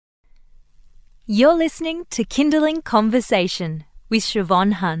You're listening to Kindling Conversation with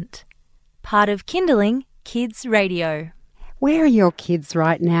Siobhan Hunt, part of Kindling Kids Radio. Where are your kids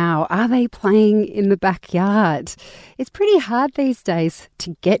right now? Are they playing in the backyard? It's pretty hard these days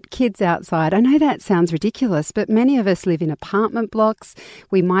to get kids outside. I know that sounds ridiculous, but many of us live in apartment blocks.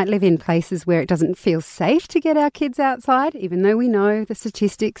 We might live in places where it doesn't feel safe to get our kids outside, even though we know the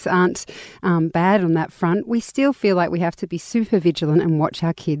statistics aren't bad on that front. We still feel like we have to be super vigilant and watch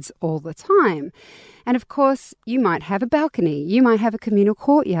our kids all the time. And of course, you might have a balcony, you might have a communal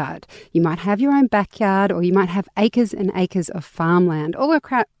courtyard, you might have your own backyard, or you might have acres and acres of farmland. All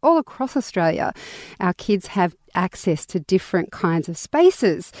across Australia, our kids have access to different kinds of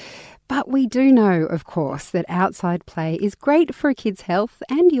spaces. But we do know, of course, that outside play is great for a kid's health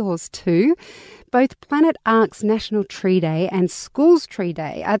and yours too. Both Planet Ark's National Tree Day and Schools Tree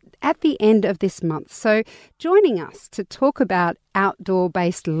Day are at the end of this month. So joining us to talk about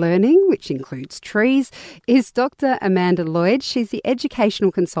outdoor-based learning, which includes trees, is Dr. Amanda Lloyd. She's the educational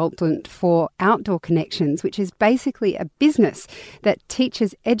consultant for Outdoor Connections, which is basically a business that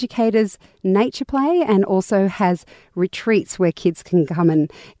teaches educators nature play and also has retreats where kids can come and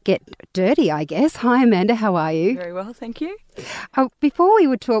get dirty, I guess. Hi, Amanda. How are you? Very well, thank you. Before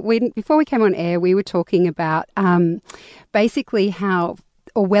we came on air, we were talking about basically how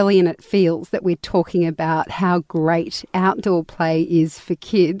Orwellian it feels that we're talking about how great outdoor play is for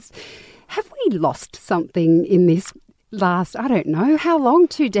kids. Have we lost something in this last, I don't know, how long,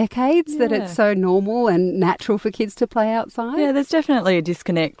 2 decades, that it's so normal and natural for kids to play outside? Yeah, there's definitely a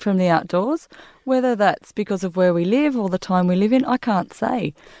disconnect from the outdoors. Whether that's because of where we live or the time we live in, I can't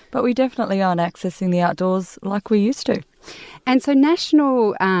say. But we definitely aren't accessing the outdoors like we used to. And so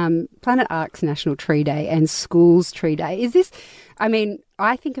Planet Ark's National Tree Day and Schools Tree Day, is this, I mean,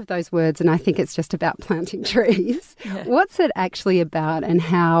 I think of those words and I think it's just about planting trees. Yeah. What's it actually about and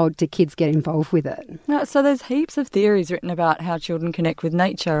how do kids get involved with it? So there's heaps of theories written about how children connect with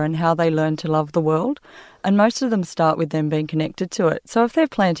nature and how they learn to love the world. And most of them start with them being connected to it. So if they're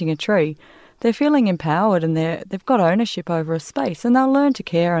planting a tree, they're feeling empowered and they've got ownership over a space and they'll learn to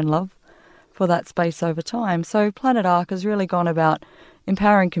care and love for that space over time. So Planet Ark has really gone about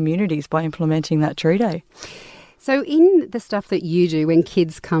empowering communities by implementing that tree day. So in the stuff that you do when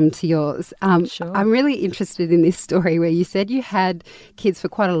kids come to yours, Sure. I'm really interested in this story where you said you had kids for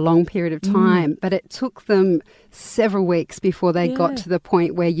quite a long period of time, but it took them several weeks before they got to the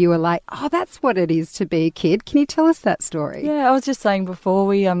point where you were like, oh, that's what it is to be a kid. Can you tell us that story? Yeah, I was just saying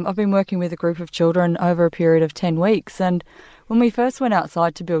before, I've been working with a group of children over a period of 10 weeks, and when we first went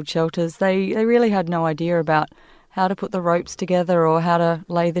outside to build shelters, they really had no idea about how to put the ropes together or how to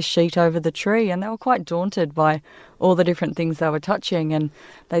lay the sheet over the tree, and they were quite daunted by all the different things they were touching, and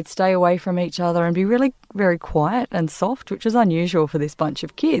they'd stay away from each other and be really very quiet and soft, which is unusual for this bunch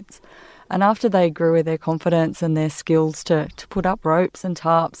of kids. And after they grew with their confidence and their skills to put up ropes and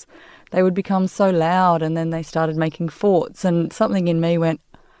tarps, they would become so loud, and then they started making forts, and something in me went,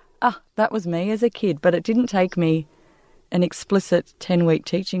 that was me as a kid, but it didn't take me an explicit 10-week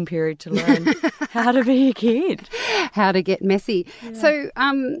teaching period to learn how to be a kid. How to get messy. Yeah.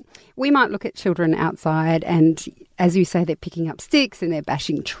 So we might look at children outside and, as you say, they're picking up sticks and they're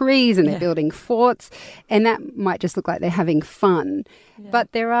bashing trees and they're building forts, and that might just look like they're having fun. Yeah.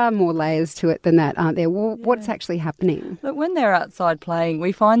 But there are more layers to it than that, aren't there? What's actually happening? Look, when they're outside playing,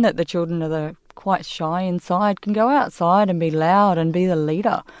 we find that the children that are quite shy inside can go outside and be loud and be the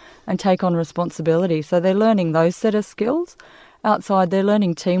leader and take on responsibility. So they're learning those set of skills. Outside, they're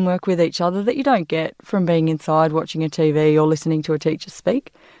learning teamwork with each other that you don't get from being inside watching a TV or listening to a teacher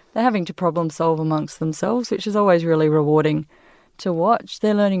speak. They're having to problem solve amongst themselves, which is always really rewarding to watch.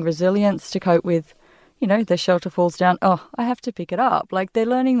 They're learning resilience to cope with, their shelter falls down. Oh, I have to pick it up. Like, they're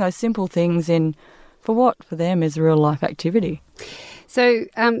learning those simple things for what for them is a real life activity. So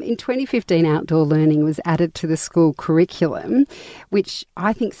in 2015, outdoor learning was added to the school curriculum, which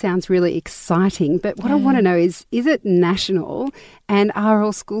I think sounds really exciting. But what I want to know is it national and are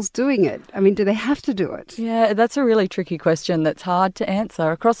all schools doing it? I mean, do they have to do it? Yeah, that's a really tricky question that's hard to answer.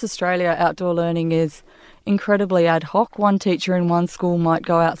 Across Australia, outdoor learning is incredibly ad hoc. One teacher in one school might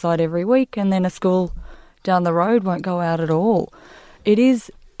go outside every week and then a school down the road won't go out at all. It is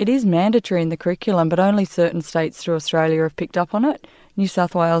mandatory in the curriculum, but only certain states through Australia have picked up on it. New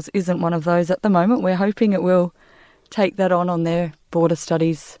South Wales isn't one of those at the moment. We're hoping it will take that on their border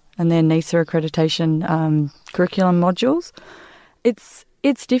studies and their NISA accreditation curriculum modules. It's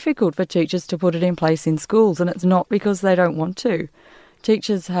difficult for teachers to put it in place in schools, and it's not because they don't want to.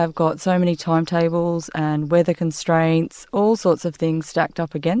 Teachers have got so many timetables and weather constraints, all sorts of things stacked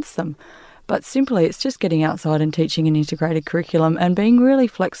up against them. But simply, it's just getting outside and teaching an integrated curriculum and being really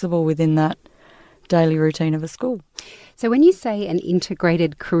flexible within that daily routine of a school. So when you say an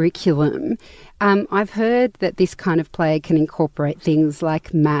integrated curriculum, I've heard that this kind of play can incorporate things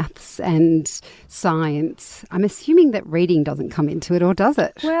like maths and science. I'm assuming that reading doesn't come into it, or does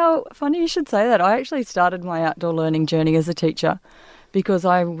it? Well, funny you should say that. I actually started my outdoor learning journey as a teacher because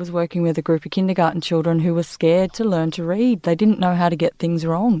I was working with a group of kindergarten children who were scared to learn to read. They didn't know how to get things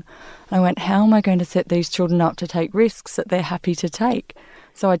wrong. And I went, how am I going to set these children up to take risks that they're happy to take?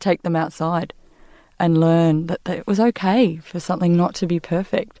 So I take them outside and learn that it was okay for something not to be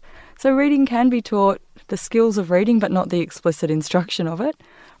perfect. So reading can be taught, the skills of reading, but not the explicit instruction of it.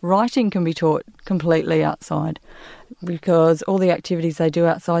 Writing can be taught completely outside because all the activities they do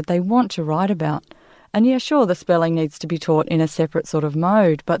outside they want to write about. And yeah, sure, the spelling needs to be taught in a separate sort of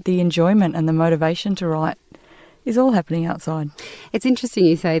mode, but the enjoyment and the motivation to write is all happening outside. It's interesting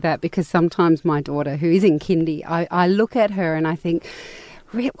you say that because sometimes my daughter, who is in kindy, I look at her and I think,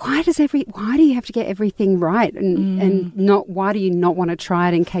 why do you have to get everything right and not, why do you not want to try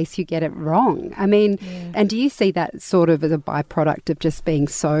it in case you get it wrong? I mean, and do you see that sort of as a byproduct of just being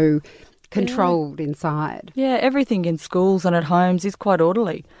so controlled inside? Yeah, everything in schools and at homes is quite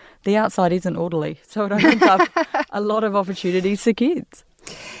orderly. The outside isn't orderly, so it opens up a lot of opportunities for kids.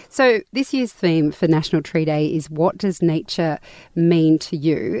 So this year's theme for National Tree Day is, what does nature mean to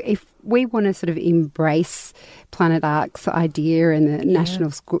you? If we want to sort of embrace Planet Ark's idea and the National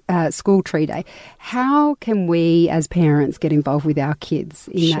School Tree Day, how can we as parents get involved with our kids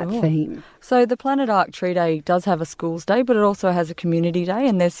in that theme? So the Planet Ark Tree Day does have a schools day, but it also has a community day,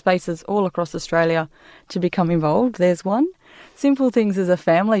 and there's spaces all across Australia to become involved. There's one. Simple things as a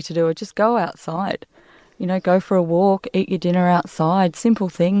family to do are just go outside. You know, go for a walk, eat your dinner outside, simple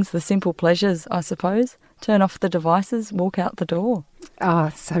things, the simple pleasures, I suppose. Turn off the devices, walk out the door. Oh,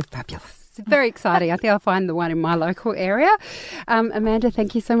 so fabulous. It's very exciting. I think I'll find the one in my local area. Amanda,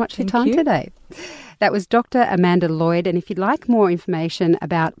 thank you so much for your time today. That was Dr. Amanda Lloyd, and if you'd like more information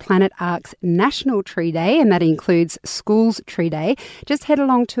about Planet Ark's National Tree Day, and that includes Schools Tree Day, just head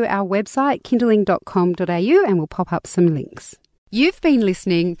along to our website, kindling.com.au, and we'll pop up some links. You've been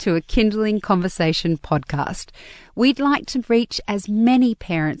listening to a Kindling Conversation podcast. We'd like to reach as many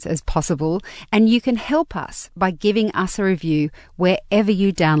parents as possible, and you can help us by giving us a review wherever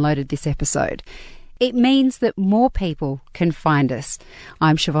you downloaded this episode. It means that more people can find us.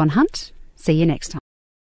 I'm Siobhan Hunt. See you next time.